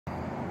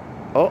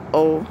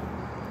Uh-oh.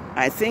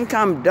 I think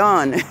I'm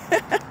done.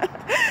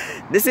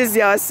 This is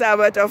your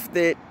Sabbath of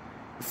the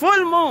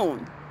full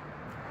moon.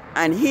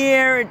 And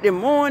here the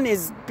moon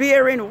is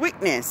bearing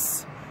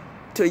witness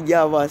to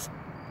Yahweh's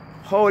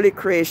holy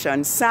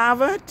creation.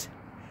 Sabbath,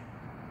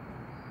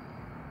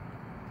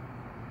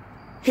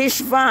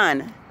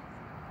 HESHVAN,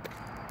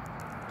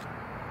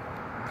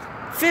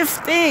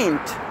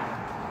 15th,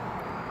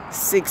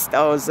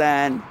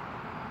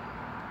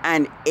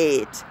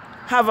 6008.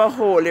 Have a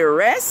holy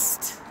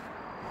rest.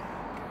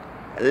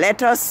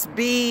 Let us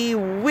be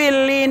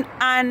willing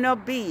and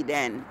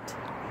obedient,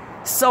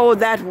 so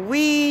that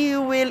we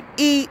will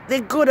eat the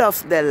good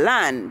of the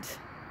land,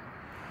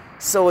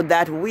 so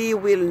that we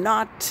will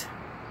not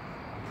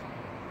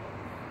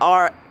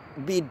or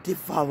be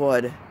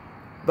devoured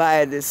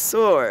by the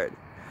sword,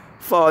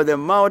 for the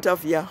mouth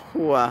of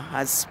Yahuwah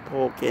has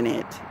spoken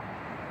it.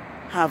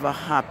 Have a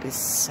happy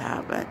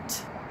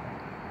Sabbath.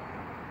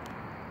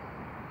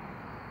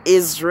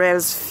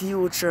 Israel's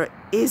future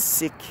is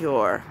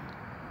secure.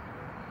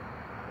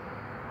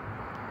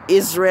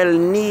 Israel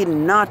need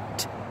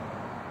not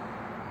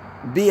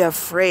be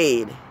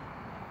afraid.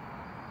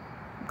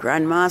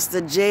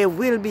 Grandmaster J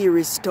will be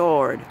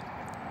restored.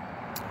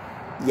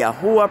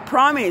 Yahuwah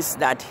promised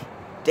that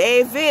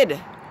David,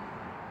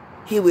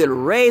 he will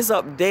raise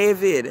up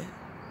David,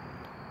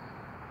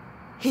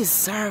 his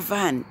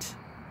servant,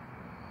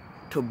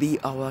 to be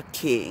our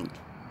king.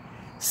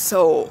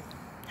 So,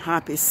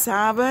 happy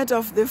Sabbath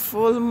of the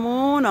full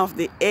moon of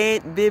the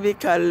 8th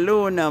biblical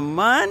lunar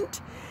month,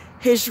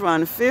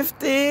 HESHVAN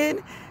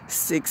 15,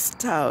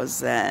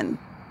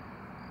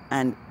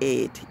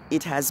 6008.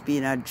 It has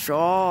been a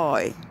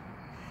joy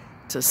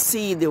to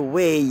see the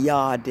way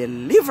Yah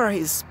deliver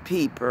his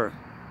people.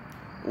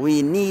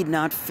 We need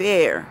not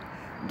fear,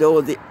 though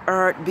the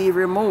earth be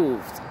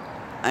removed,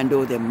 and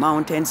though the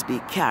mountains be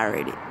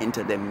carried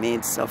into the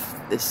midst of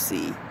the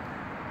sea.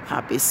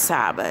 Happy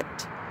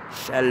Sabbath.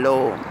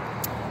 Shalom.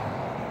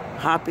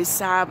 Happy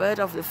Sabbath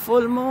of the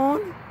full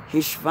moon,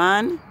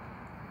 HESHVAN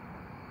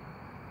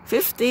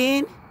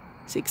 15,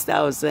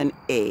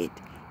 6008.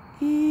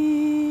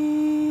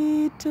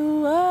 It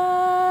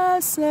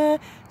was a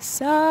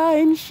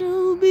sign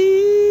shall be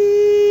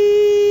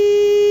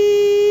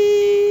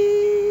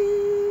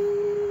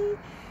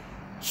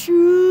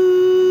true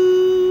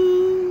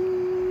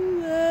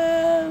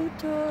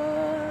out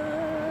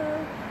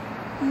of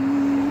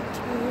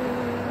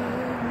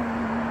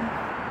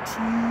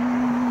eternity.